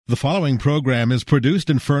The following program is produced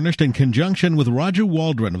and furnished in conjunction with Roger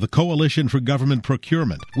Waldron of the Coalition for Government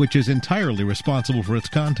Procurement, which is entirely responsible for its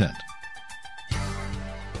content.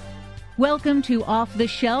 Welcome to Off the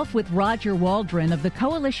Shelf with Roger Waldron of the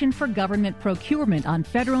Coalition for Government Procurement on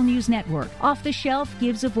Federal News Network. Off the Shelf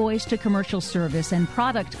gives a voice to commercial service and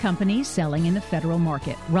product companies selling in the federal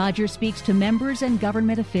market. Roger speaks to members and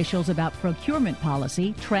government officials about procurement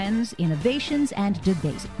policy, trends, innovations, and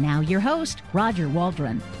debate. Now your host, Roger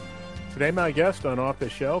Waldron. Today my guest on Off the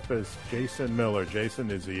Shelf is Jason Miller.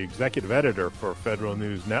 Jason is the executive editor for Federal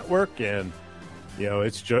News Network, and you know,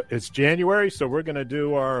 it's January, so we're going to do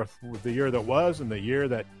the year that was and the year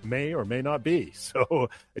that may or may not be. So,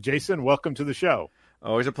 Jason, welcome to the show.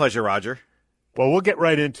 Always a pleasure, Roger. Well, we'll get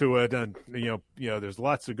right into it, and you know, there's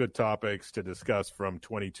lots of good topics to discuss from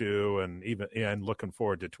 22 and looking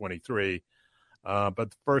forward to 23. But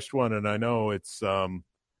the first one, and I know it's one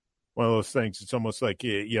of those things. It's almost like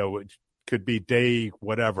it could be day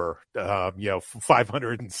whatever,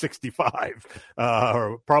 565,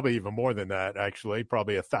 or probably even more than that, actually,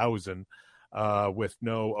 probably 1,000, with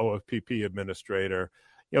no OFPP administrator.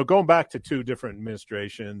 You know, going back to two different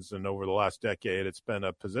administrations and over the last decade, it's been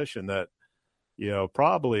a position that,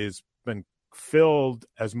 probably has been filled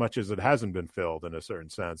as much as it hasn't been filled in a certain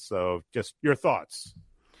sense. So just your thoughts.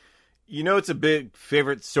 You know, it's a big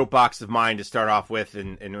favorite soapbox of mine to start off with.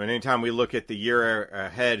 And anytime we look at the year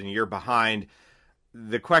ahead and year behind,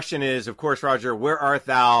 the question is, of course, Roger, where art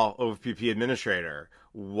thou, OFPP administrator?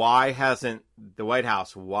 Why hasn't the White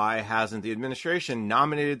House, why hasn't the administration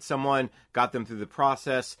nominated someone, got them through the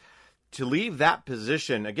process to leave that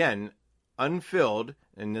position, again, unfilled?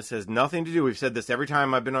 And this has nothing to do, we've said this every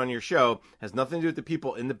time I've been on your show, has nothing to do with the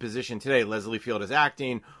people in the position today. Leslie Field is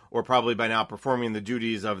acting, or probably by now performing the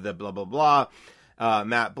duties of the blah, blah, blah.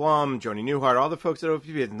 Matt Blum, Joni Newhart, all the folks at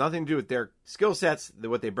OFPP, has nothing to do with their skill sets,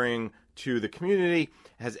 what they bring to the community.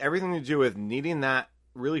 It has everything to do with needing that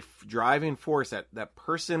really driving force, that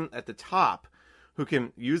person at the top who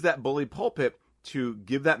can use that bully pulpit to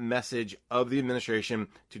give that message of the administration,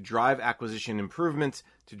 to drive acquisition improvements,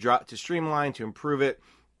 to streamline, to improve it.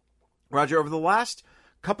 Roger, over the last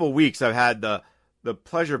couple of weeks, I've had the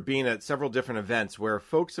pleasure of being at several different events where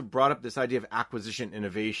folks have brought up this idea of acquisition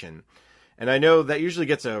innovation. And I know that usually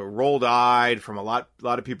gets a rolled eyed from a lot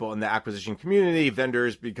of people in the acquisition community,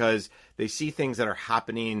 vendors, because they see things that are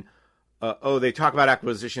happening. They talk about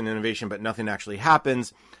acquisition innovation, but nothing actually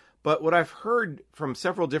happens. But what I've heard from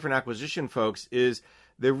several different acquisition folks is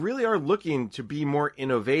they really are looking to be more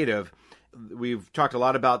innovative. We've talked a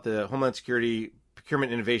lot about the Homeland Security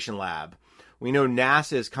Procurement Innovation Lab. We know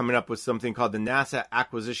NASA is coming up with something called the NASA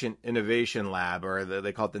Acquisition Innovation Lab, or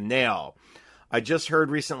they call it the NAIL. I just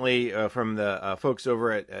heard recently from the folks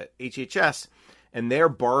over at HHS, and they're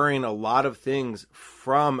borrowing a lot of things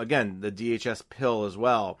from, again, the DHS pill as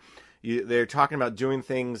well. They're talking about doing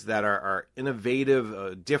things that are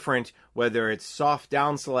innovative, different, whether it's soft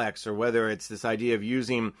down selects or whether it's this idea of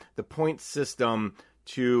using the point system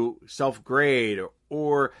to self-grade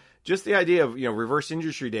or just the idea of, reverse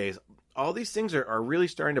industry days. All these things are really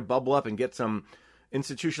starting to bubble up and get some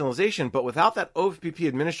institutionalization. But without that OFPP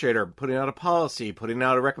administrator putting out a policy, putting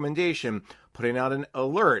out a recommendation, putting out an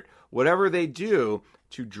alert, whatever they do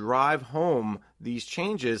to drive home these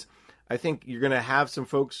changes, I think you're going to have some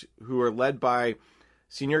folks who are led by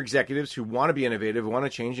senior executives who want to be innovative, want to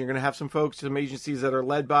change. You're going to have some folks, some agencies that are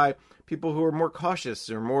led by people who are more cautious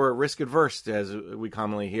or more risk adverse, as we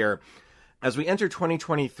commonly hear. As we enter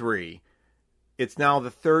 2023, it's now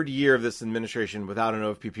the third year of this administration without an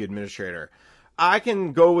OFPP administrator. I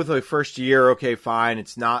can go with a first year. Okay, fine.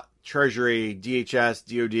 It's not Treasury, DHS,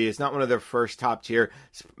 DOD. It's not one of their first top tier.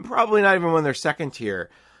 It's probably not even one of their second tier.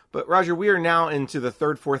 But, Roger, we are now into the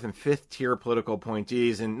third, fourth, and fifth tier political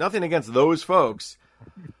appointees, and nothing against those folks.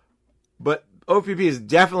 But OFPP is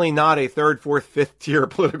definitely not a third, fourth, fifth tier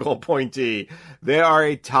political appointee. They are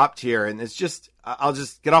a top tier, and it's just, I'll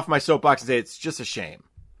just get off my soapbox and say it's just a shame.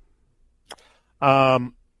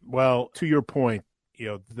 Well, to your point,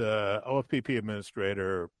 the OFPP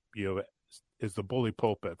administrator, is the bully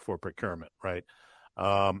pulpit for procurement, right?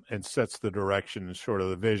 And sets the direction and sort of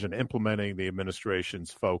the vision, implementing the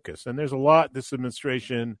administration's focus. And there's a lot this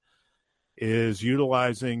administration is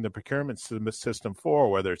utilizing the procurement system for,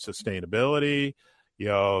 whether it's sustainability,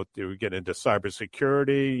 we get into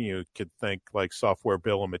cybersecurity. You could think like software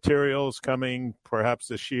bill of materials coming perhaps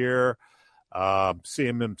this year,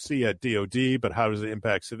 CMMC at DOD, but how does it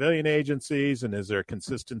impact civilian agencies? And is there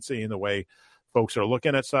consistency in the way folks are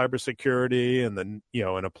looking at cybersecurity and then,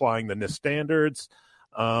 and applying the NIST standards?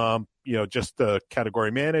 Just the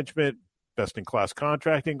category management, best in class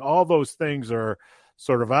contracting, all those things are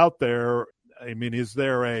sort of out there. I mean, is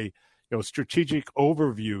there a strategic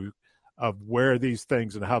overview of where these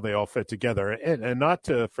things and how they all fit together? And not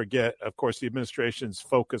to forget, of course, the administration's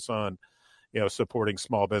focus on supporting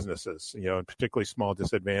small businesses, and particularly small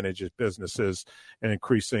disadvantaged businesses, and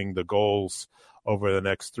increasing the goals over the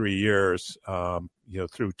next 3 years,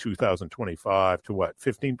 through 2025 to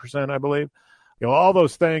 15%, I believe. All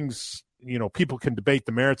those things, people can debate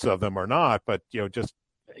the merits of them or not, but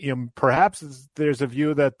perhaps there's a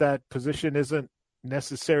view that position isn't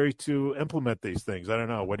necessary to implement these things. I don't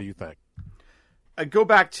know. What do you think? I go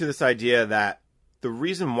back to this idea that the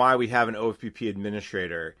reason why we have an OFPP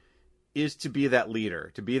administrator is to be that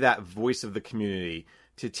leader, to be that voice of the community,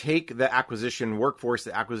 to take the acquisition workforce,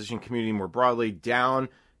 the acquisition community more broadly down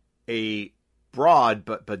a broad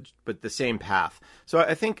but the same path. So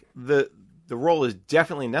I think the role is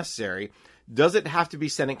definitely necessary. Does it have to be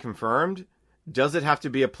Senate confirmed? Does it have to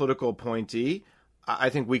be a political appointee? I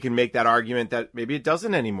think we can make that argument that maybe it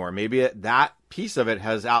doesn't anymore. Maybe that piece of it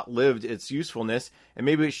has outlived its usefulness, and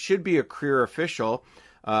maybe it should be a career official,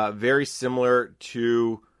 very similar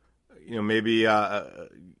to maybe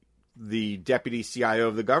the deputy CIO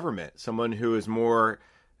of the government, someone who is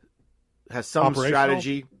has some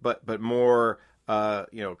strategy, but more,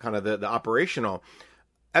 kind of the operational.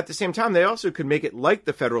 At the same time, they also could make it like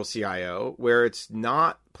the federal CIO, where it's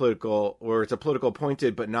not political, or it's a political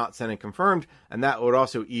appointed but not Senate confirmed, and that would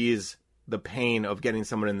also ease the pain of getting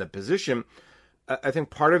someone in the position. I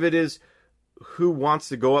think part of it is who wants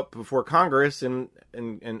to go up before Congress and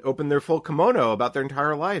open their full kimono about their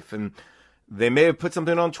entire life. And they may have put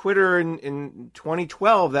something on Twitter in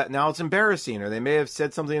 2012 that now it's embarrassing, or they may have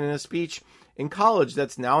said something in a speech in college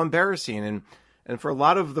that's now embarrassing. And for a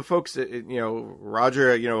lot of the folks,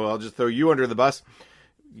 Roger, I'll just throw you under the bus.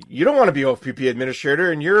 You don't want to be OFPP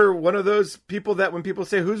administrator, and you're one of those people that when people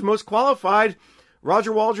say who's most qualified,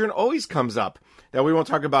 Roger Waldron always comes up. Now, we won't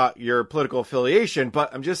talk about your political affiliation,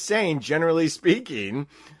 but I'm just saying, generally speaking,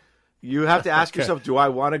 you have to ask yourself, do I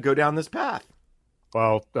want to go down this path?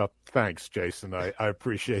 Well, thanks, Jason. I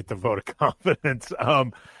appreciate the vote of confidence.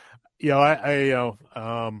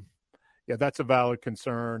 That's a valid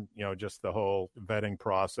concern. Just the whole vetting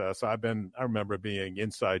process. I remember being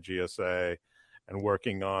inside GSA and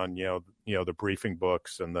working on, the briefing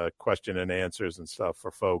books and the question and answers and stuff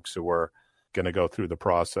for folks who were going to go through the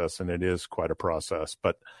process, and it is quite a process.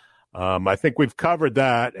 But I think we've covered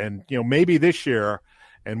that, and maybe this year.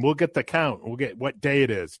 And we'll get the count. We'll get what day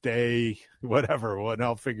it is, whatever. And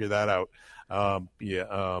I'll figure that out.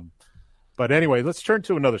 But anyway, let's turn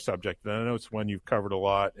to another subject. And I know it's one you've covered a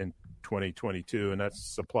lot in 2022, and that's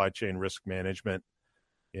supply chain risk management.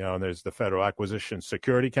 And there's the Federal Acquisition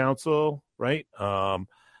Security Council, right?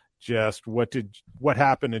 Just what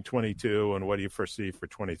happened in 22, and what do you foresee for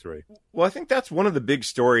 23? Well, I think that's one of the big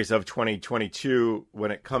stories of 2022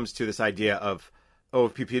 when it comes to this idea of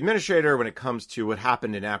OFPP administrator, when it comes to what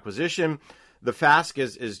happened in acquisition. The FASC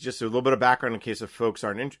is just a little bit of background in case of folks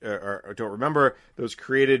aren't or don't remember. It was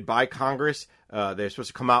created by Congress. They're supposed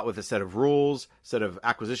to come out with a set of rules, set of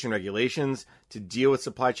acquisition regulations to deal with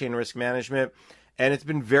supply chain risk management, and it's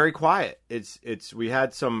been very quiet. We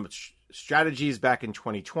had some strategies back in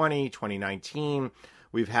 2020, 2019.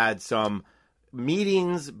 We've had some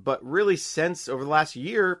meetings, but really since over the last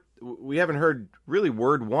year, we haven't heard really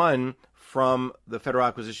word one from the Federal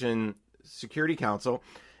Acquisition Security Council.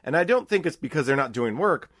 And I don't think it's because they're not doing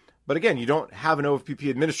work. But again, you don't have an OFPP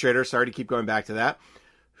administrator, sorry to keep going back to that,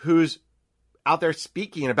 who's out there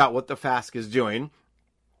speaking about what the FASC is doing.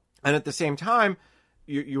 And at the same time,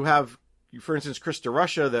 you have, for instance, Chris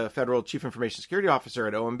DeRusha, the Federal Chief Information Security Officer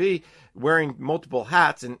at OMB, wearing multiple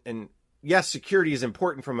hats. And yes, security is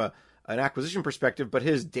important from an acquisition perspective, but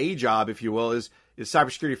his day job, if you will, is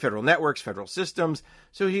cybersecurity, federal networks, federal systems.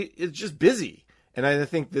 So he is just busy. And I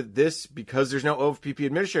think that this, because there's no OFPP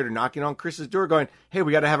administrator knocking on Chris's door going, hey,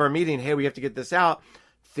 we got to have our meeting. Hey, we have to get this out.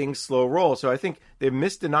 Things slow roll. So I think they've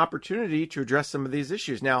missed an opportunity to address some of these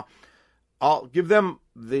issues. Now, I'll give them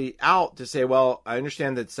the out to say, well, I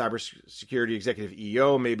understand that cybersecurity executive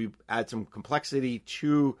EO maybe add some complexity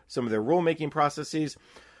to some of their rulemaking processes.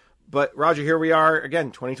 But Roger, here we are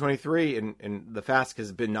again, 2023, and the FASC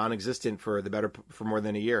has been non-existent for more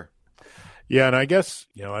than a year. Yeah, and I guess,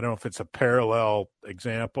 I don't know if it's a parallel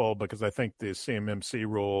example, because I think the CMMC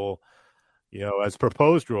rule, as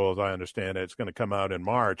proposed rule, as I understand it, it's going to come out in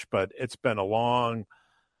March, but it's been a long,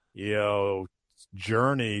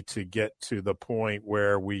 journey to get to the point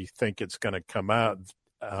where we think it's going to come out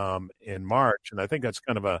in March. And I think that's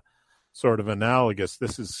kind of a sort of analogous.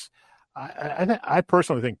 This is, I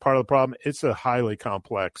personally think part of the problem, it's a highly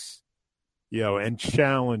complex, and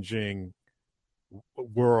challenging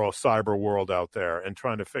cyber world out there, and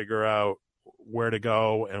trying to figure out where to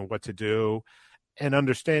go and what to do, and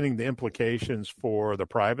understanding the implications for the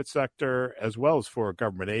private sector as well as for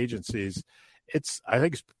government agencies. I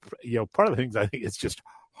think part of the things, I think it's just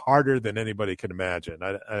harder than anybody can imagine.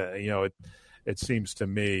 It seems to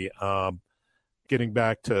me, getting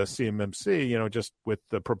back to CMMC, just with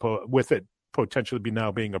it potentially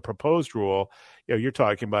being a proposed rule, you're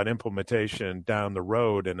talking about implementation down the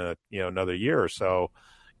road in another year or so.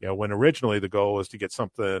 When originally the goal was to get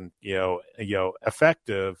something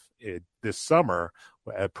effective this summer,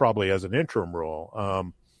 probably as an interim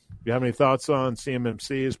rule. Do you have any thoughts on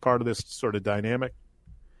CMMC as part of this sort of dynamic?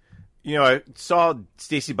 I saw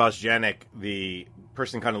Stacey Bozjanek, the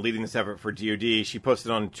person kind of leading this effort for DoD. She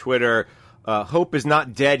posted on Twitter, "Hope is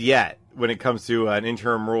not dead yet when it comes to an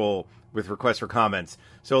interim rule with requests for comments."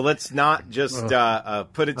 So let's not just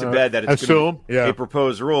put it to bed that it's going to be a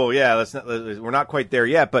proposed rule. Yeah, we're not quite there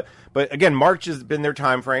yet. But again, March has been their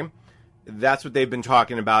time frame. That's what they've been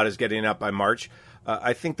talking about, is getting it up by March.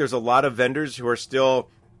 I think there's a lot of vendors who are still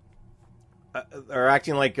are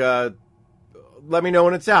acting like, let me know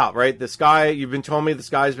when it's out, right? You've been telling me the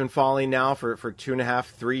sky's been falling now for 2.5,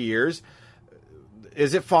 3 years.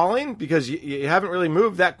 Is it falling? Because you haven't really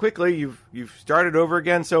moved that quickly. You've started over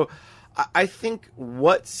again. So I think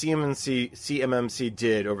what CMMC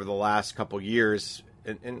did over the last couple years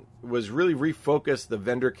and was really refocus the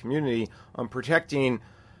vendor community on protecting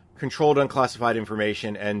controlled unclassified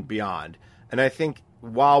information and beyond. And I think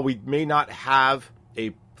while we may not have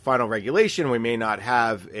a final regulation, we may not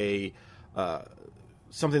have a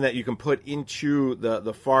something that you can put into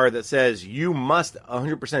the FAR that says you must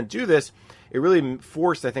 100% do this. It really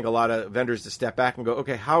forced, I think, a lot of vendors to step back and go,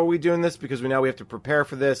 okay, how are we doing this? Because we have to prepare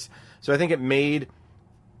for this. So I think it made,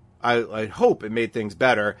 I hope it made things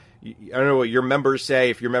better. I don't know what your members say,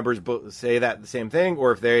 if your members say that the same thing,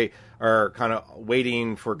 or if they are kind of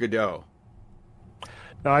waiting for Godot.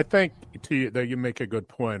 No, I think that you make a good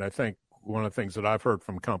point. I think one of the things that I've heard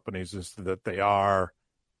from companies is that they are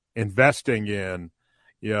investing in,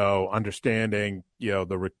 understanding,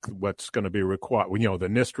 what's going to be required, the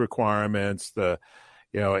NIST requirements, and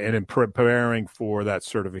in preparing for that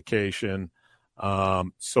certification.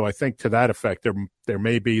 So I think to that effect, there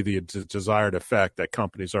may be the desired effect that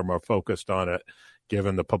companies are more focused on it,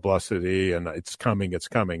 given the publicity and it's coming,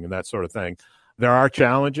 and that sort of thing. There are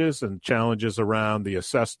challenges around the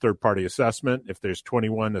third-party assessment. If there's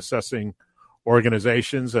 21 assessing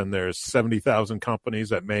organizations and there's 70,000 companies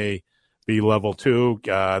that may be level 2,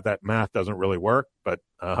 that math doesn't really work. But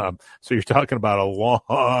so you're talking about a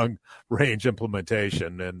long-range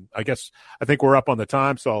implementation. And I think we're up on the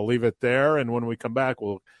time, so I'll leave it there. And when we come back,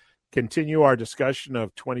 we'll continue our discussion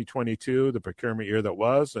of 2022, the procurement year that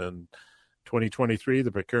was, and 2023,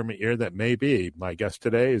 the procurement year that may be. My guest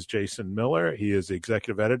today is Jason Miller. He is the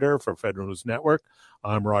executive editor for Federal News Network.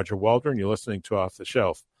 I'm Roger Waldron. You're listening to Off the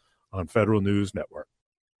Shelf on Federal News Network.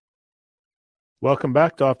 Welcome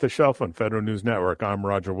back to Off the Shelf on Federal News Network. I'm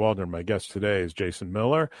Roger Waldron. My guest today is Jason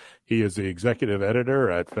Miller. He is the executive editor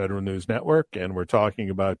at Federal News Network, and we're talking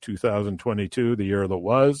about 2022, the year that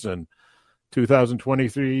was, and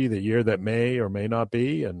 2023, the year that may or may not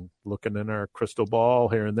be, and looking in our crystal ball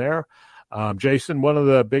here and there. Jason, one of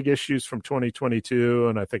the big issues from 2022,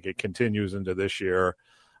 and I think it continues into this year,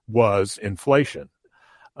 was inflation.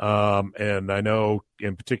 And I know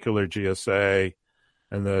in particular GSA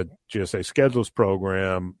and the GSA Schedules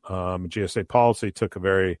program, GSA Policy took a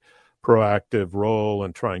very proactive role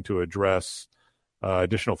in trying to address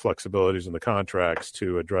additional flexibilities in the contracts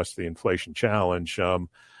to address the inflation challenge.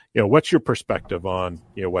 What's your perspective on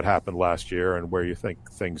what happened last year and where you think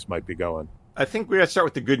things might be going? I think we got to start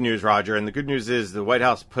with the good news, Roger. And the good news is the White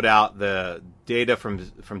House put out the data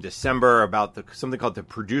from December about something called the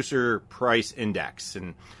Producer Price Index.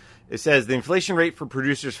 And it says the inflation rate for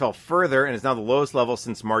producers fell further and is now the lowest level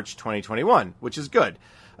since March 2021, which is good.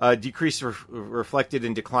 Decrease reflected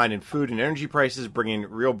in decline in food and energy prices, bringing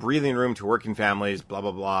real breathing room to working families, blah,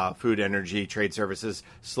 blah, blah. Food, energy, trade services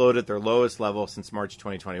slowed at their lowest level since March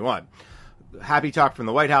 2021. Happy talk from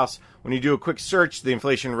the White House. When you do a quick search, the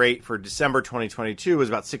inflation rate for December 2022 was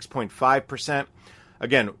about 6.5%.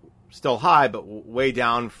 Again, still high, but way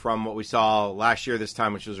down from what we saw last year this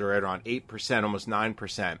time, which was right around 8%, almost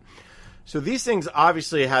 9%. So these things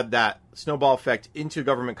obviously had that snowball effect into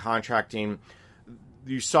government contracting.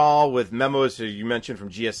 You saw with memos, you mentioned from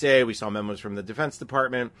GSA, we saw memos from the Defense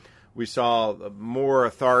Department. We saw more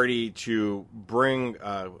authority to bring,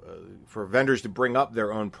 for vendors to bring up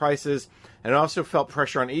their own prices, and also felt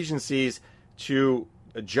pressure on agencies to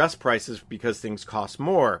adjust prices because things cost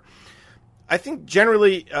more. I think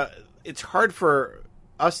generally, it's hard for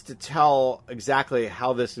us to tell exactly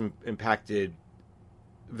how this impacted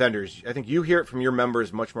vendors. I think you hear it from your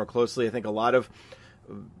members much more closely. I think a lot of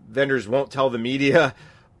vendors won't tell the media,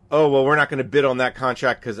 oh, well, we're not going to bid on that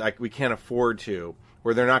contract because we can't afford to.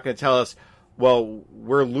 Or they're not going to tell us, well,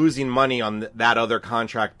 we're losing money on that other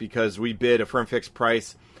contract because we bid a firm fixed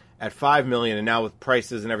price at $5 million, and now with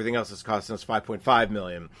prices and everything else, it's costing us $5.5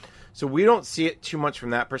 million. So we don't see it too much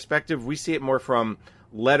from that perspective. We see it more from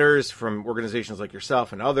letters from organizations like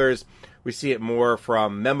yourself and others. We see it more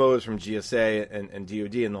from memos from GSA and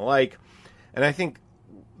DoD and the like. And I think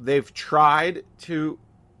they've tried to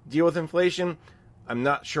deal with inflation. I'm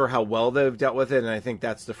not sure how well they've dealt with it, and I think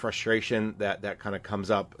that's the frustration that kind of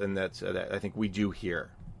comes up, and that I think we do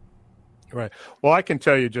hear. Right. Well, I can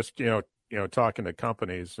tell you just, talking to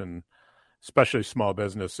companies and especially small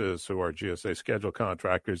businesses who are GSA schedule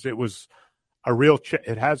contractors, it was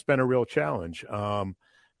it has been a real challenge.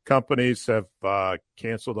 Companies have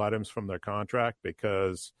canceled items from their contract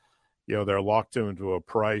because, they're locked into a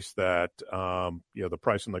price that, the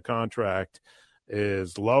price in the contract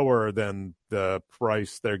is lower than the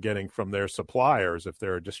price they're getting from their suppliers. If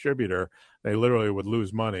they're a distributor, they literally would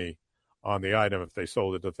lose money on the item if they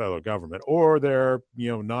sold it to the federal government, or they're,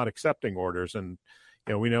 not accepting orders. And,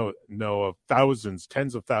 we know of thousands,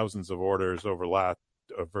 tens of thousands of orders over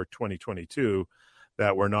 2022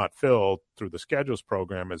 that were not filled through the schedules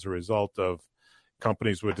program as a result of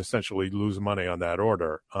companies would essentially lose money on that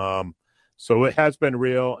order. So it has been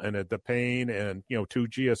real, and the pain, and, to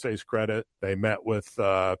GSA's credit, they met with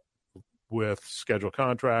schedule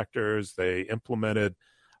contractors. They implemented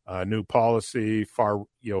a new policy,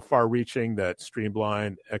 far-reaching, that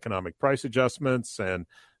streamlined economic price adjustments, and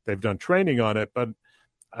they've done training on it. But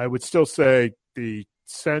I would still say the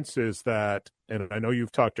sense is that, and I know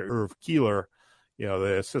you've talked to Irv Keeler,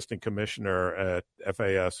 the assistant commissioner at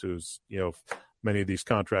FAS, who's, many of these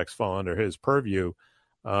contracts fall under his purview.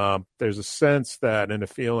 There's a sense that, and a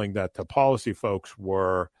feeling that the policy folks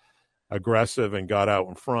were aggressive and got out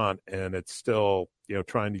in front, and it's still,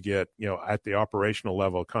 trying to get, at the operational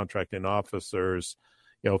level, contracting officers,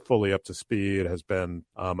 fully up to speed has been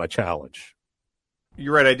a challenge.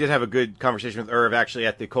 You're right. I did have a good conversation with Irv actually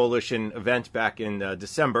at the Coalition event back in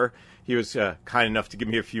December. He was kind enough to give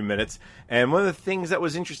me a few minutes. And one of the things that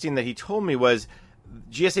was interesting that he told me was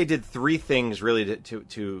GSA did three things really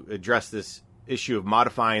to address this issue of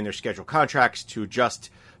modifying their schedule contracts to adjust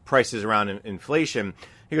prices around inflation.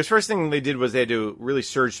 He goes, first thing they did was they had to really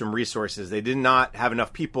surge some resources. They did not have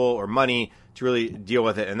enough people or money to really deal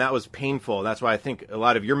with it, and that was painful. That's why I think a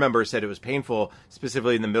lot of your members said it was painful,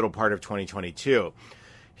 specifically in the middle part of 2022.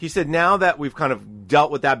 He said now that we've kind of dealt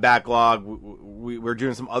with that backlog, we're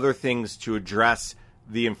doing some other things to address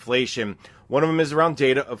the inflation. One of them is around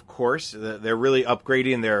data, of course. They're really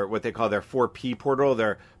upgrading their what they call their 4P portal,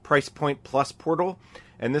 their Price Point Plus portal.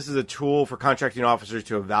 And this is a tool for contracting officers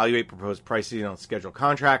to evaluate proposed pricing on scheduled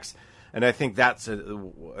contracts. And I think that's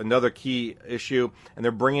another key issue. And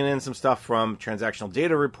they're bringing in some stuff from transactional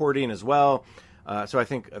data reporting as well. So I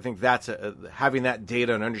think that's having that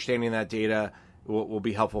data and understanding that data will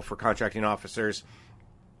be helpful for contracting officers.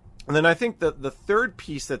 And then I think the third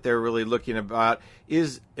piece that they're really looking about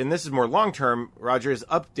is, and this is more long-term, Roger, is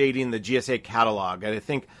updating the GSA catalog. And I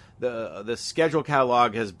think the schedule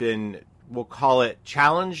catalog has been, we'll call it,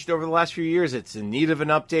 challenged over the last few years. It's in need of an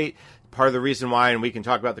update. Part of the reason why, and we can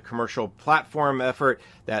talk about the commercial platform effort,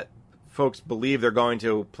 that folks believe they're going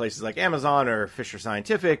to places like Amazon or Fisher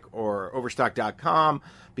Scientific or Overstock.com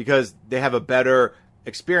because they have a better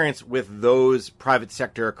experience with those private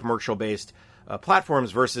sector commercial-based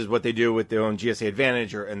platforms versus what they do with their own GSA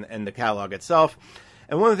Advantage and the catalog itself.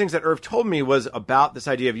 And one of the things that Irv told me was about this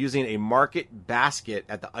idea of using a market basket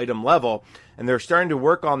at the item level. And they're starting to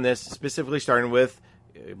work on this, specifically starting with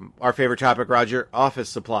our favorite topic, Roger, office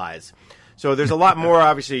supplies. So there's a lot more.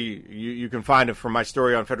 Obviously, you can find it from my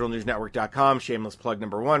story on federalnewsnetwork.com. Shameless plug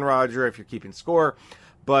number one, Roger, if you're keeping score.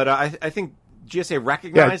 But I think GSA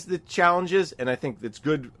recognized the challenges, and I think it's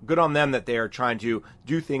good on them that they are trying to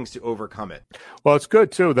do things to overcome it. Well, it's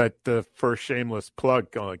good too that the first shameless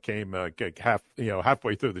plug came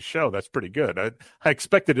halfway through the show. That's pretty good. I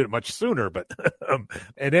expected it much sooner, but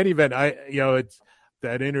in any event, it's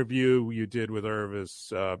that interview you did with Irv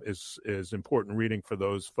is important reading for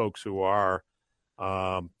those folks who are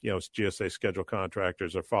GSA schedule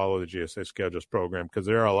contractors or follow the GSA schedules program, because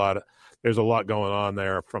there's a lot going on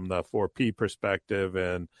there from the 4P perspective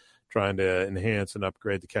and trying to enhance and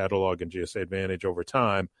upgrade the catalog and GSA Advantage over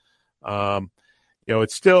time.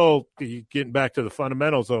 It's still getting back to the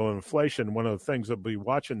fundamentals of inflation. One of the things that we'll be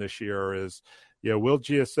watching this year is will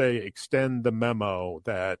GSA extend the memo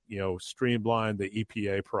that, streamlined the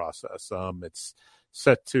EPA process? It's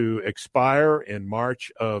set to expire in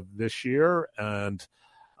March of this year. And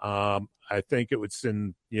I think it was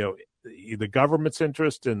in, the government's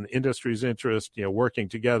interest and the industry's interest, working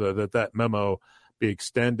together, that memo be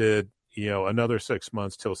extended, another 6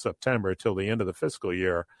 months till September, till the end of the fiscal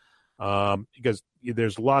year. Because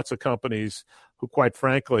there's lots of companies who, quite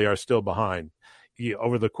frankly, are still behind.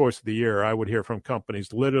 Over the course of the year, I would hear from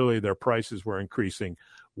companies, literally their prices were increasing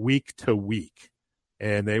week to week.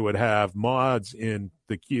 And they would have mods in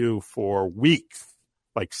the queue for weeks,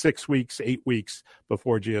 like 6 weeks, 8 weeks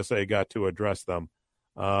before GSA got to address them.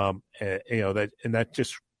 That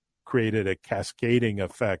just created a cascading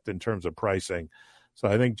effect in terms of pricing. So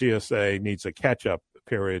I think GSA needs a catch-up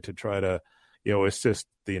period to try to, assist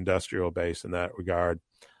the industrial base in that regard.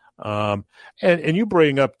 And you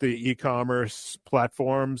bring up the e-commerce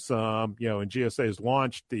platforms, and GSA has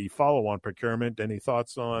launched the follow-on procurement. Any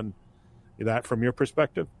thoughts on that from your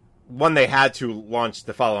perspective? One, they had to launch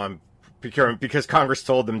the follow-on procurement because Congress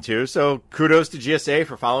told them to. So kudos to GSA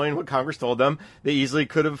for following what Congress told them. They easily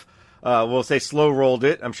could have, we'll say, slow-rolled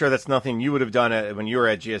it. I'm sure that's nothing you would have done when you were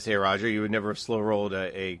at GSA, Roger. You would never have slow-rolled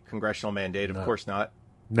a congressional mandate. Of course not.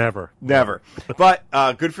 Never. But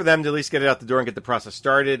good for them to at least get it out the door and get the process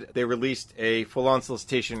started. They released a full-on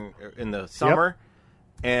solicitation in the summer,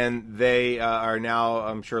 and they are now,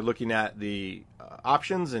 I'm sure, looking at the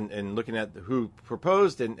options and looking at who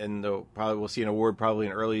proposed, and probably we'll see an award probably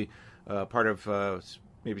in early part of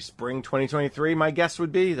maybe spring 2023, my guess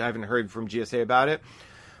would be. I haven't heard from GSA about it.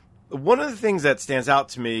 One of the things that stands out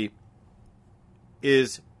to me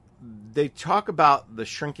is they talk about the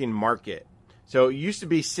shrinking market. So it used to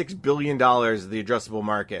be $6 billion of the addressable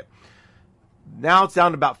market. Now it's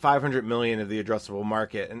down to about $500 million of the addressable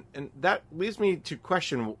market. And that leads me to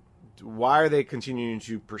question, why are they continuing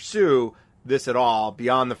to pursue this at all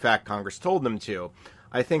beyond the fact Congress told them to?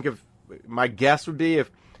 I think my guess would be if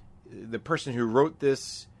the person who wrote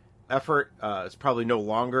this effort is probably no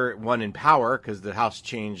longer, one, in power because the House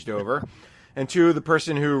changed over, and two, the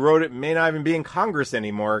person who wrote it may not even be in Congress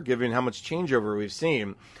anymore, given how much changeover we've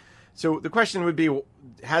seen. So the question would be,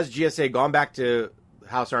 has GSA gone back to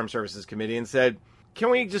House Armed Services Committee and said, can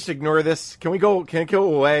we just ignore this? Can it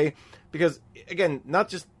go away? Because, again, not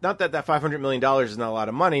that $500 million is not a lot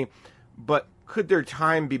of money, but could their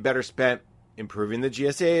time be better spent improving the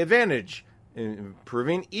GSA Advantage,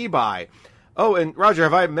 improving eBuy? Oh, and Roger,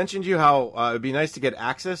 have I mentioned to you how it would be nice to get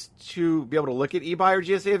access to be able to look at eBuy or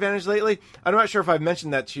GSA Advantage lately? I'm not sure if I've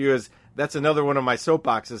mentioned that to you, as that's another one of my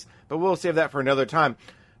soapboxes, but we'll save that for another time.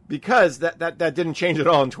 Because that didn't change at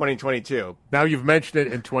all in 2022. Now you've mentioned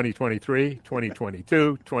it in 2023,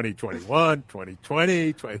 2022, 2021,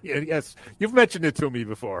 2020. Yes, you've mentioned it to me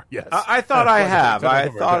before. Yes. I thought I have.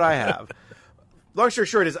 I have. Long story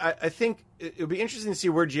short is I think it would be interesting to see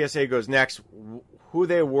where GSA goes next, who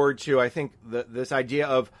they award to. I think this idea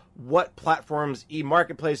of what platforms,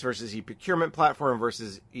 e-marketplace versus e-procurement platform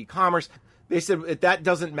versus e-commerce, they said that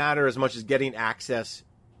doesn't matter as much as getting access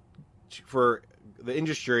for the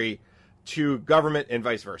industry to government and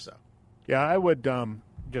vice versa. Yeah, I would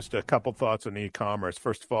just a couple thoughts on e-commerce.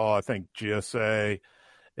 First of all, I think GSA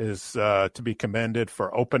is to be commended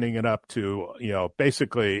for opening it up to,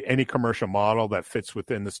 basically any commercial model that fits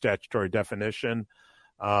within the statutory definition.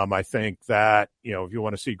 I think that, if you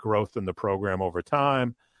want to see growth in the program over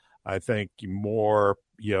time, I think more,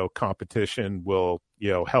 competition will,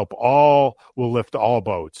 will lift all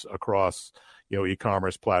boats across,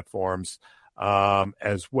 e-commerce platforms.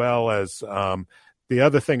 As well as the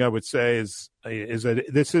other thing I would say is that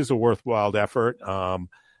this is a worthwhile effort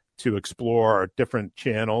to explore different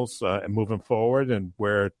channels and moving forward and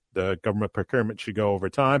where the government procurement should go over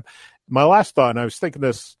time. My last thought, and I was thinking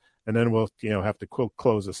this, and then we'll have to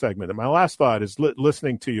close the segment. And my last thought is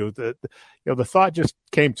listening to you. The thought just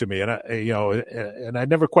came to me, and I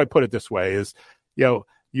never quite put it this way. Is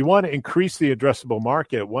you want to increase the addressable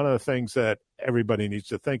market. One of the things that everybody needs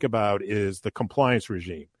to think about is the compliance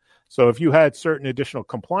regime. So if you had certain additional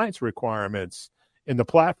compliance requirements in the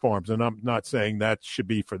platforms, and I'm not saying that should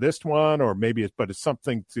be for this one, or maybe but it's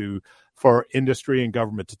something for industry and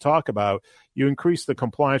government to talk about, you increase the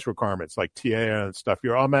compliance requirements like TA and stuff,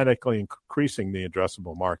 you're automatically increasing the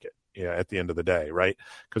addressable market. At the end of the day, right?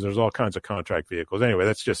 Because there's all kinds of contract vehicles. Anyway,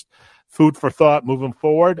 that's just food for thought moving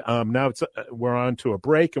forward. Now we're on to a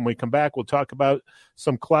break, and when we come back, we'll talk about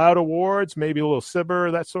some cloud awards, maybe a little cyber,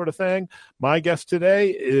 that sort of thing. My guest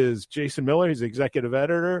today is Jason Miller. He's the executive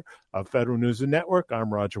editor of Federal News and Network.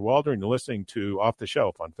 I'm Roger Waldron, and you're listening to Off the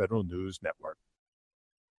Shelf on Federal News Network.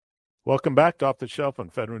 Welcome back to Off the Shelf on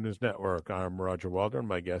Federal News Network. I'm Roger Waldron.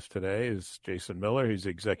 My guest today is Jason Miller. He's the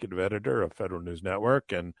executive editor of Federal News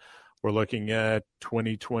Network, and we're looking at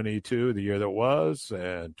 2022, the year that was,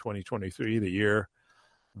 and 2023, the year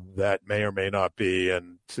that may or may not be.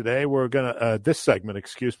 And today we're going to,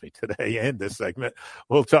 today and this segment,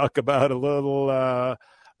 we'll talk about a little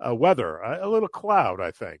weather, a little cloud, I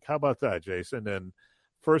think. How about that, Jason? And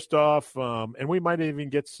first off, and we might even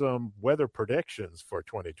get some weather predictions for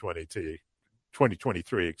 2023,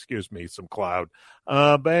 some cloud.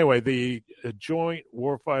 But anyway, the Joint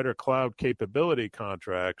Warfighter Cloud Capability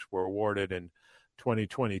contracts were awarded in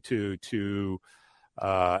 2022 to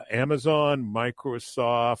Amazon,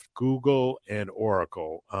 Microsoft, Google, and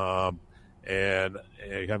Oracle. And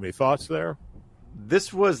you have any thoughts there?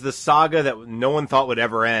 This was the saga that no one thought would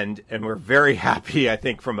ever end, and we're very happy, I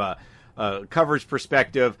think, from a coverage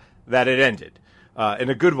perspective, that it ended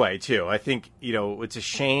in a good way too. I think it's a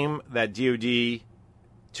shame that DoD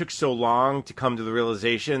took so long to come to the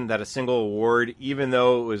realization that a single award, even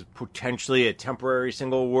though it was potentially a temporary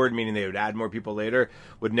single award, meaning they would add more people later,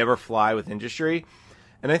 would never fly with industry.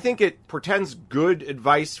 And I think it portends good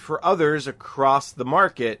advice for others across the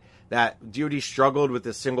market that DoD struggled with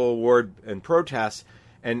this single award and protests,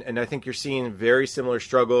 and I think you're seeing very similar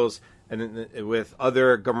struggles and with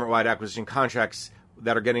other government-wide acquisition contracts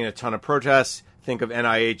that are getting a ton of protests. Think of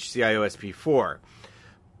NIH CIOSP4.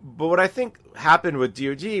 But what I think happened with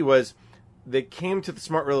DoD was they came to the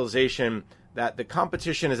smart realization that the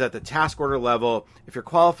competition is at the task order level. If you're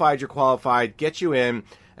qualified, get you in.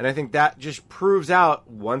 And I think that just proves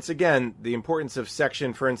out, once again, the importance of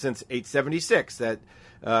Section, for instance, 876 that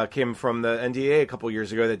came from the NDA a couple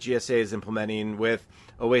years ago that GSA is implementing with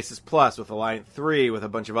Oasis Plus, with Alliant 3, with a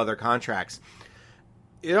bunch of other contracts.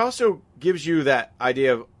 It also gives you that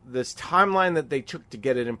idea of this timeline that they took to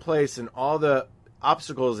get it in place and all the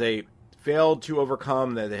obstacles they failed to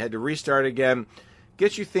overcome, that they had to restart again,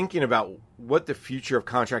 gets you thinking about what the future of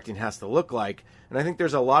contracting has to look like. And I think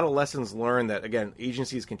there's a lot of lessons learned that, again,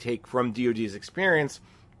 agencies can take from DoD's experience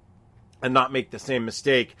and not make the same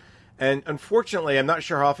mistake. And unfortunately, I'm not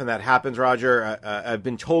sure how often that happens, Roger. I've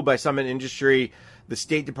been told by some in industry, the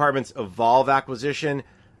State Department's Evolve acquisition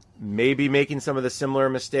may be making some of the similar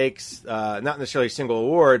mistakes, not necessarily single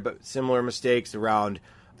award, but similar mistakes around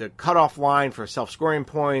the cutoff line for self-scoring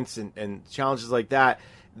points and challenges like that.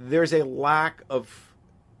 There's a lack of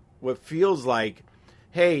what feels like,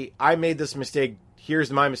 hey, I made this mistake. Here's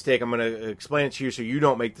my mistake. I'm going to explain it to you so you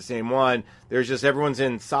don't make the same one. There's just everyone's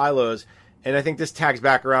in silos. And I think this tags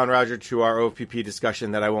back around, Roger, to our OFPP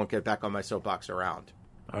discussion that I won't get back on my soapbox around.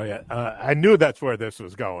 Oh, yeah. I knew that's where this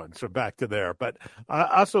was going. So back to there. But I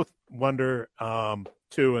also wonder,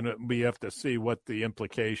 too, and we have to see what the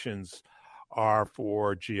implications are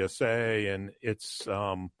for GSA and its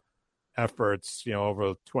efforts,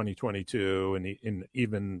 over 2022 and in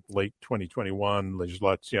even late 2021, there's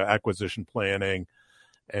lots, acquisition planning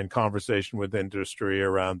and conversation with industry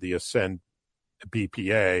around the Ascend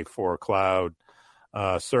BPA for cloud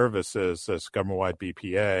services as government-wide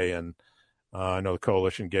BPA. And I know the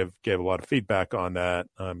coalition gave a lot of feedback on that.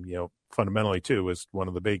 Fundamentally, too, is one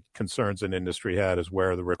of the big concerns an industry had is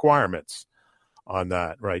where are the requirements on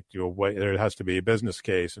that, right? There has to be a business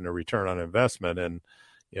case and a return on investment. And,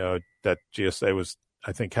 that GSA was,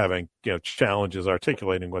 I think, having, challenges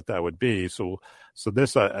articulating what that would be. So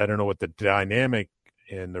this, I don't know what the dynamic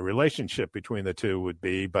in the relationship between the two would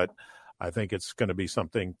be, but I think it's going to be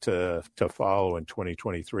something to follow in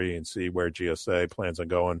 2023 and see where GSA plans on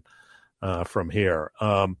going from here.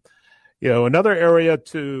 Another area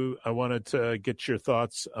I wanted to get your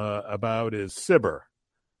thoughts about is cyber,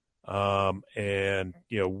 and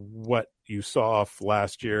what you saw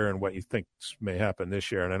last year and what you think may happen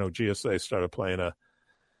this year. And I know GSA started playing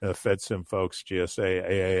FedSim folks, GSA,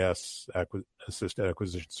 AAS, Assisted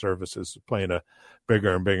Acquisition Services, playing a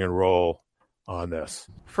bigger and bigger role on this.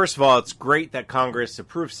 First of all, it's great that Congress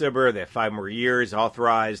approved cyber. They have 5 more years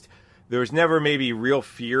authorized. There was never maybe real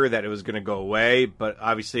fear that it was going to go away, but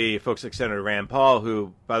obviously folks like Senator Rand Paul,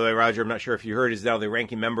 who, by the way, Roger, I'm not sure if you heard, is now the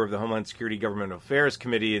ranking member of the Homeland Security Government Affairs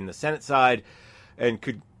Committee in the Senate side, and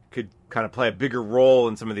could kind of play a bigger role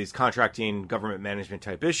in some of these contracting government management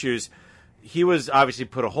type issues. He was obviously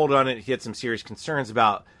put a hold on it. He had some serious concerns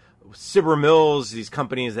about cyber mills, these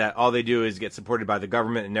companies that all they do is get supported by the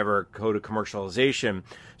government and never go to commercialization.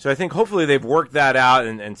 So I think hopefully they've worked that out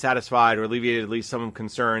and satisfied or alleviated at least some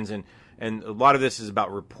concerns. And a lot of this is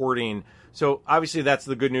about reporting. So obviously that's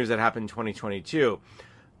the good news that happened in 2022.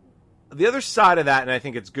 The other side of that, and I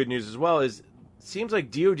think it's good news as well, is it seems like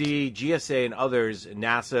DoD, GSA, and others,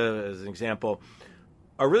 NASA as an example,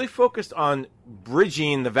 are really focused on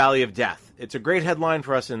bridging the valley of death. It's a great headline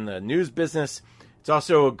for us in the news business. It's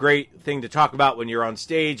also a great thing to talk about when you're on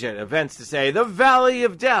stage at events to say, the valley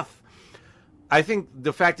of death. I think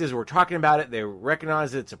the fact is we're talking about it. They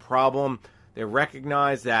recognize that it's a problem. They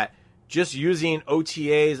recognize that just using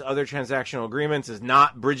OTAs, other transactional agreements, is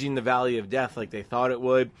not bridging the valley of death like they thought it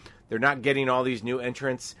would. They're not getting all these new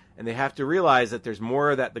entrants, and they have to realize that there's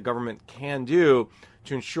more that the government can do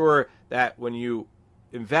to ensure that when you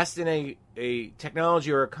invest in a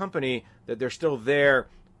technology or a company, that they're still there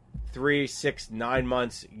 3, 6, 9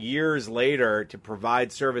 months, years later to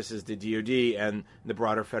provide services to DoD and the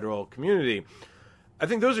broader federal community. I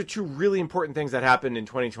think those are two really important things that happened in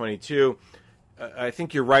 2022. I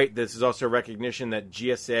think you're right. This is also a recognition that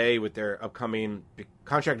GSA, with their upcoming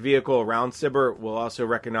contract vehicle around cyber, will also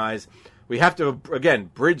recognize we have to,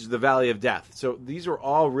 again, bridge the valley of death. So these are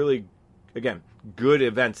all really, again, good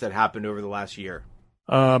events that happened over the last year.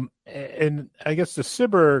 And I guess the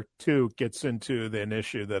cyber, too, gets into an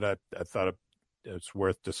issue that I thought it's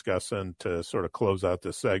worth discussing to sort of close out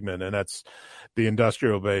this segment, and that's the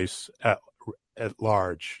industrial base at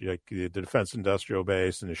large, like the defense industrial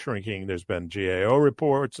base and the shrinking. There's been GAO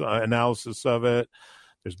reports, analysis of it.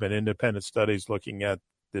 There's been independent studies looking at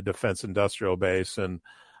the defense industrial base, and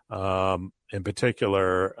in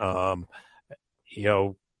particular,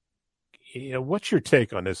 what's your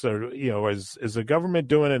take on this? Or, is the government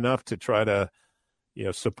doing enough to try to,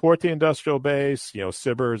 support the industrial base?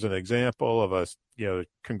 Cyber is an example of a,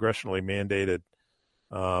 congressionally mandated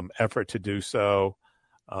effort to do so.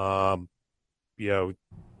 Are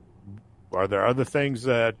there other things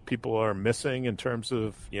that people are missing in terms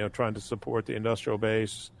of, trying to support the industrial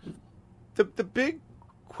base? The big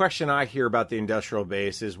question I hear about the industrial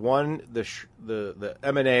base is, one, the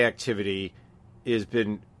M&A activity has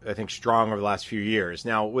been, I think, strong over the last few years.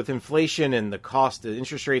 Now, with inflation and the cost of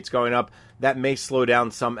interest rates going up, that may slow down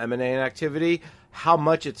some M&A activity. How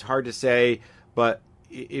much, it's hard to say. But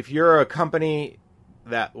if you're a company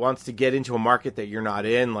that wants to get into a market that you're not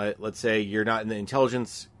in, let's say you're not in the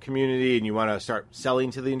intelligence community and you want to start selling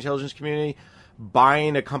to the intelligence community,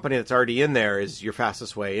 buying a company that's already in there is your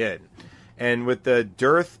fastest way in. And with the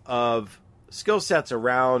dearth of skill sets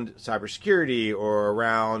around cybersecurity or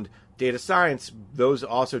around data science, those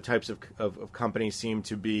also types of companies seem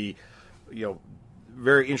to be,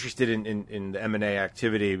 very interested in the M&A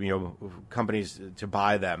activity, companies to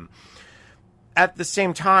buy them. At the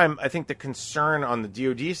same time, I think the concern on the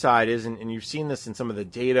DoD side is, and you've seen this in some of the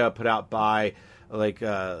data put out by like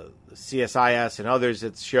CSIS and others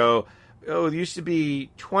that show, there used to be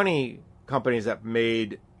 20 companies that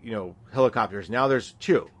made, helicopters. Now there's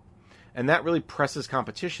 2. And that really presses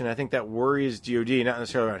competition. I think that worries DoD, not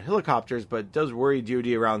necessarily around helicopters, but it does worry DoD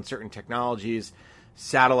around certain technologies,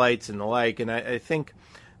 satellites and the like. And I think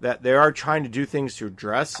that they are trying to do things to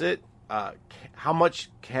address it. How much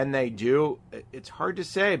can they do? It's hard to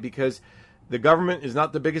say because the government is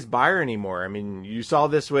not the biggest buyer anymore. I mean, you saw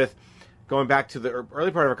this with, going back to the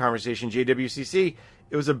early part of our conversation, JWCC.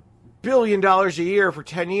 It was $1 billion a year for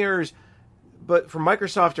 10 years. But for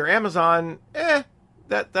Microsoft or Amazon,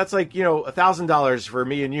 that's like, $1,000 for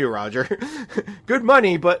me and you, Roger. Good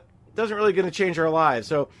money, but doesn't really going to change our lives.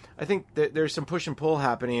 So I think that there's some push and pull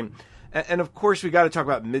happening. And of course, we got to talk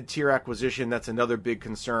about mid-tier acquisition. That's another big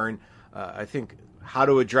concern. I think how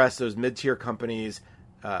to address those mid-tier companies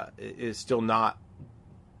is still not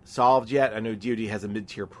solved yet. I know DoD has a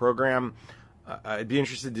mid-tier program. I'd be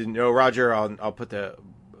interested to know, Roger, I'll put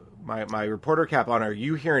my reporter cap on. Are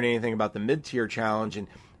you hearing anything about the mid-tier challenge?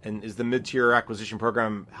 And is the mid-tier acquisition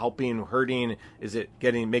program helping, hurting? Is it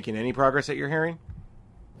making any progress that you're hearing?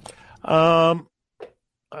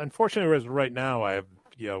 Unfortunately, right now, I have,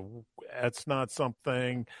 it's not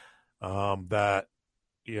something that,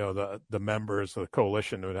 the members of the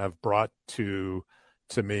coalition would have brought to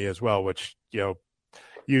me as well, which,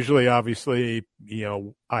 usually, obviously,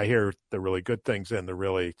 I hear the really good things and the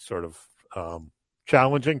really sort of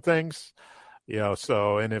challenging things,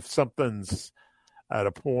 so, and if something's at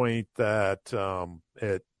a point that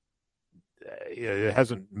it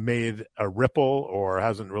hasn't made a ripple or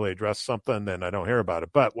hasn't really addressed something, then I don't hear about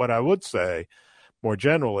it. But what I would say more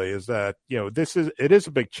generally is that, it is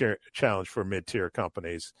a big challenge for mid-tier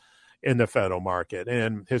companies in the federal market.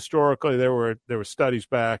 And historically, there were studies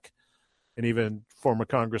back, and even former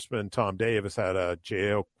Congressman Tom Davis had a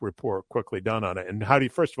GAO report quickly done on it. And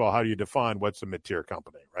first of all, how do you define what's a mid-tier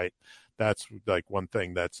company, right? That's like one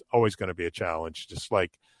thing that's always going to be a challenge. Just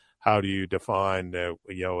like how do you define, a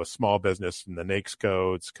small business in the NAICS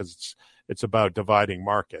codes? Because It's about dividing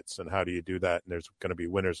markets and how do you do that, and there's going to be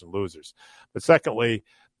winners and losers. But secondly,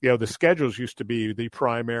 the schedules used to be the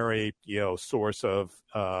primary, source of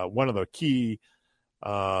one of the key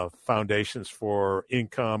foundations for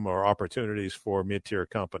income or opportunities for mid-tier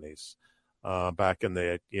companies back in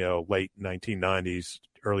the late 1990s,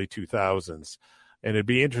 early 2000s. And it'd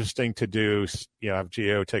be interesting to do, have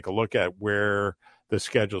GAO take a look at where the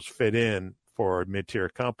schedules fit in for mid-tier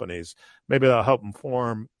companies. Maybe that'll help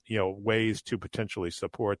inform, ways to potentially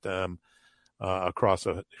support them across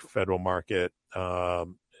a federal market,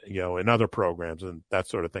 in other programs and that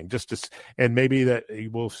sort of thing. And maybe that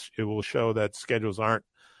it will show that schedules aren't,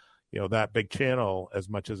 that big channel as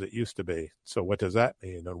much as it used to be. So what does that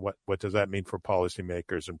mean? And what does that mean for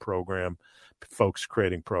policymakers and program folks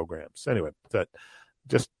creating programs? Anyway, that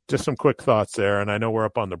just some quick thoughts there. And I know we're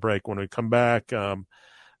up on the break. When we come back, I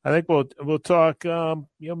think we'll talk,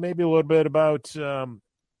 maybe a little bit about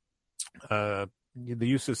the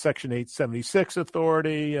use of Section 876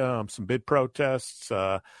 authority, some bid protests,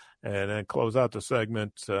 and then close out the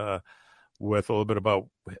segment with a little bit about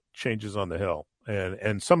changes on the Hill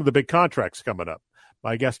and some of the big contracts coming up.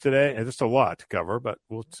 My guest today, and just a lot to cover, but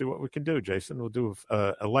we'll see what we can do, Jason. We'll do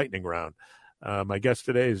a lightning round. My guest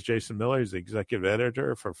today is Jason Miller. He's the executive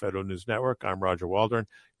editor for Federal News Network. I'm Roger Waldron.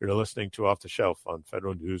 You're listening to Off the Shelf on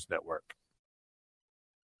Federal News Network.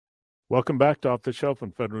 Welcome back to Off the Shelf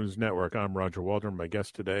on Federal News Network. I'm Roger Waldron. My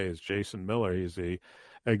guest today is Jason Miller. He's the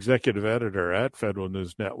executive editor at Federal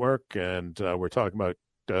News Network, and we're talking about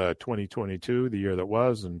 2022, the year that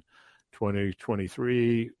was, and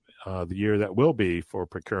 2023, the year that will be for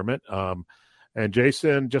procurement. And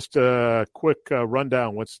Jason, just a quick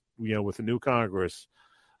rundown. What's, with the new Congress,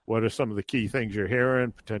 what are some of the key things you're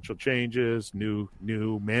hearing, potential changes, new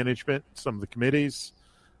management, some of the committees,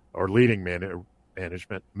 or leading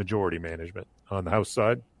management, majority management on the House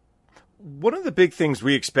side? One of the big things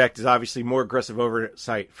we expect is obviously more aggressive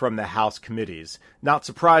oversight from the House committees. Not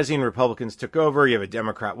surprising, Republicans took over. You have a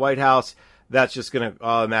Democrat White House. That's just going to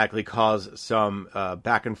automatically cause some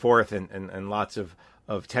back and forth and lots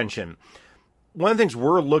of tension. One of the things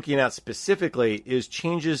we're looking at specifically is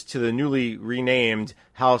changes to the newly renamed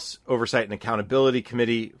House Oversight and Accountability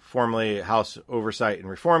Committee, formerly House Oversight and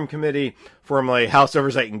Reform Committee, formerly House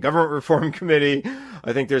Oversight and Government Reform Committee.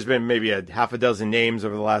 I think there's been maybe a half a dozen names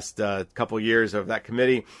over the last couple of years of that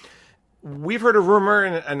committee. We've heard a rumor,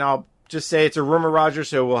 and I'll just say it's a rumor, Roger,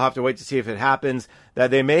 so we'll have to wait to see if it happens, that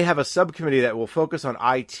they may have a subcommittee that will focus on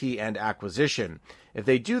IT and acquisition. If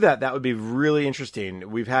they do that, that would be really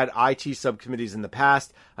interesting. We've had IT subcommittees in the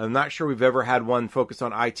past. I'm not sure we've ever had one focused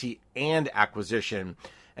on IT and acquisition.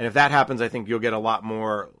 And if that happens, I think you'll get a lot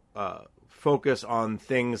more focus on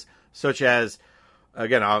things such as,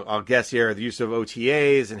 again, I'll guess here, the use of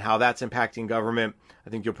OTAs and how that's impacting government. I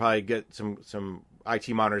think you'll probably get some IT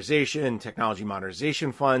modernization, technology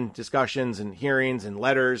modernization fund discussions and hearings and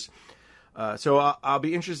letters. So I'll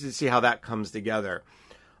be interested to see how that comes together.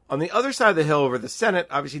 On the other side of the Hill, over the Senate,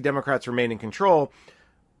 obviously Democrats remain in control.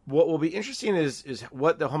 What will be interesting is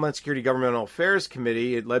what the Homeland Security Governmental Affairs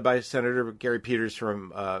Committee, led by Senator Gary Peters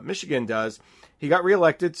from Michigan, does. He got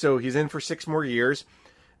reelected, so he's in for 6 more years.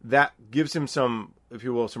 That gives him some, if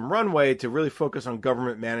you will, some runway to really focus on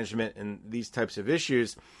government management and these types of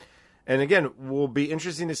issues. And again, will be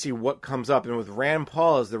interesting to see what comes up. And with Rand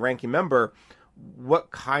Paul as the ranking member,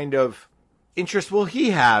 what kind of interest will he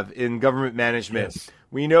have in government management? Yes.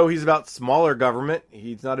 We know he's about smaller government.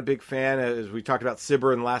 He's not a big fan, as we talked about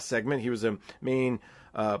SBIR in the last segment. He was a main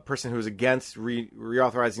person who was against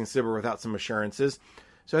reauthorizing SBIR without some assurances.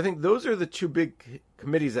 So I think those are the 2 big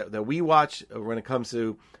committees that we watch when it comes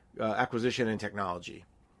to acquisition and technology.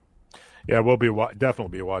 Yeah, we'll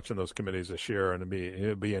definitely be watching those committees this year, and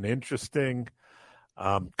it'll be an interesting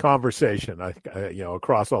conversation,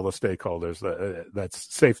 across all the stakeholders.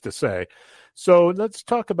 That's safe to say. So let's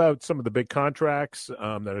talk about some of the big contracts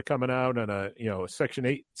that are coming out, and Section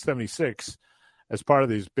 876 as part of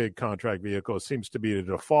these big contract vehicles seems to be the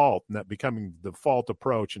default, and that becoming the default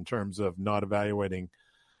approach in terms of not evaluating,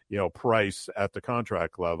 price at the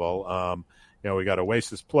contract level. We got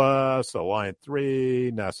Oasis Plus, Alliant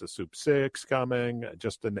 3, NASA Soup 6 coming,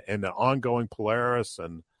 just in the ongoing Polaris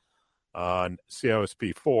and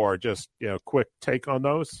COSP 4. Just, quick take on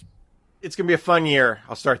those. It's going to be a fun year.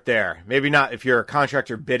 I'll start there. Maybe not if you're a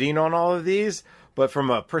contractor bidding on all of these, but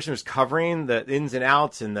from a person who's covering the ins and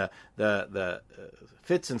outs and the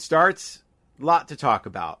fits and starts, a lot to talk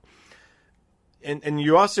about. And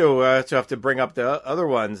you also have to bring up the other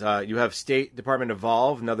ones. You have State Department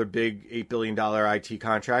Evolve, another big $8 billion IT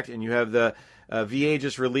contract, and you have the VA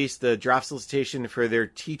just released the draft solicitation for their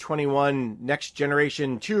T21 Next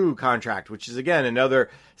Generation 2 contract, which is, again, another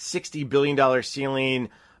 $60 billion ceiling,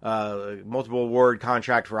 multiple award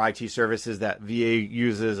contract for IT services that VA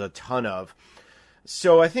uses a ton of.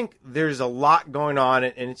 So I think there's a lot going on,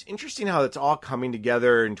 and it's interesting how it's all coming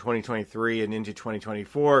together in 2023 and into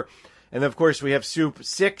 2024. And then, of course, we have SOUP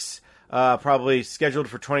 6, probably scheduled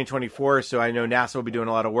for 2024. So I know NASA will be doing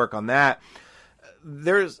a lot of work on that.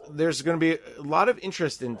 There's going to be a lot of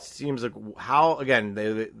interest in, seems like, how, again,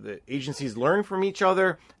 the agencies learn from each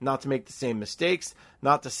other, not to make the same mistakes,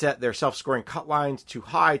 not to set their self-scoring cut lines too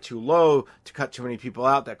high, too low, to cut too many people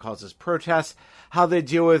out that causes protests, how they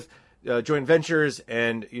deal with joint ventures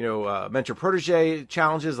and, mentor-protege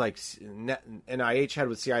challenges like NIH had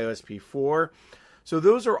with CIOSP4. So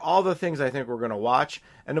those are all the things I think we're going to watch.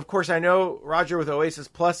 And, of course, I know, Roger, with Oasis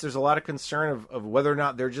Plus, there's a lot of concern of whether or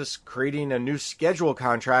not they're just creating a new schedule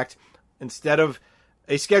contract instead of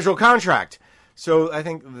a schedule contract. So I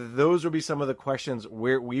think those will be some of the questions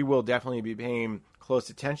where we will definitely be paying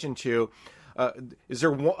close attention to. Is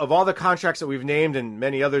there, of all the contracts that we've named and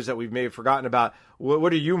many others that we've maybe forgotten about,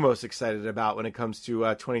 what are you most excited about when it comes to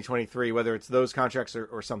 2023, whether it's those contracts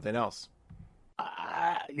or something else?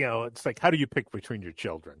 It's like, how do you pick between your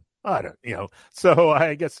children? I don't, so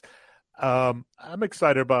I guess I'm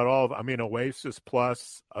excited about Oasis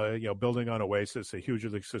Plus, building on Oasis, a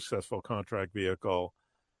hugely successful contract vehicle,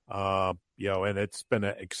 and it's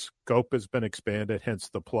been scope has been expanded, hence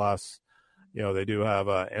the plus. They do have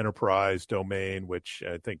an enterprise domain, which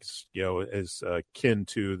I think is akin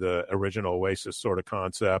to the original Oasis sort of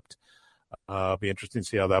concept. Be interesting to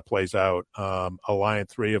see how that plays out. Alliant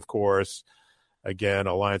 3, of course. Again,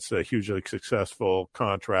 Alliance, a hugely successful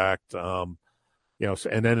contract, and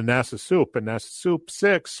then in NASA SOUP. And NASA SOUP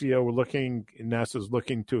 6, NASA's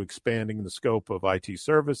looking to expanding the scope of IT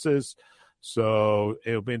services. So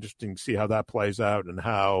it'll be interesting to see how that plays out and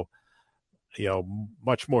how,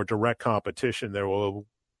 much more direct competition there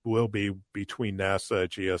will be between NASA,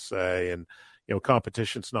 GSA, and,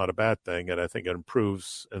 competition's not a bad thing. And I think it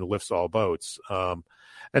improves and lifts all boats. And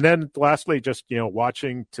then lastly, just,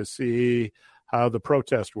 watching to see how the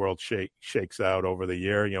protest world shakes out over the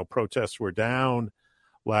year. Protests were down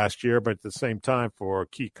last year, but at the same time, for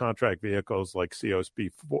key contract vehicles like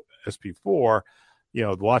COSP4,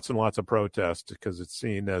 lots and lots of protests because it's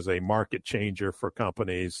seen as a market changer for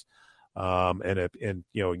companies. And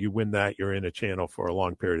you win that, you're in a channel for a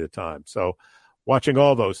long period of time. So watching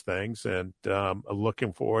all those things and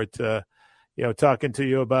looking forward to, talking to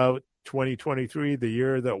you about 2023, the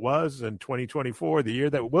year that was, and 2024, the year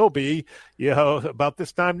that will be, about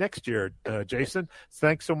this time next year. Jason,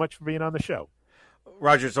 thanks so much for being on the show.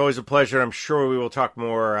 Roger, it's always a pleasure. I'm sure we will talk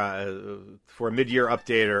more for a mid-year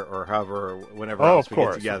update or however, whenever else we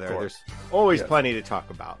get together. There's always plenty to talk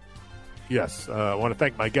about. Yes. I want to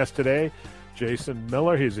thank my guest today, Jason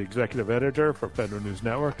Miller. He's the executive editor for Federal News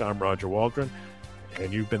Network. I'm Roger Waldron,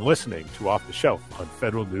 and you've been listening to Off the Shelf on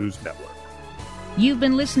Federal News Network. You've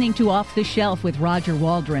been listening to Off the Shelf with Roger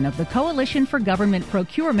Waldron of the Coalition for Government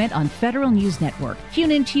Procurement on Federal News Network.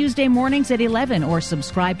 Tune in Tuesday mornings at 11 or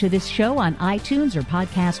subscribe to this show on iTunes or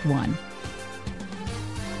Podcast One.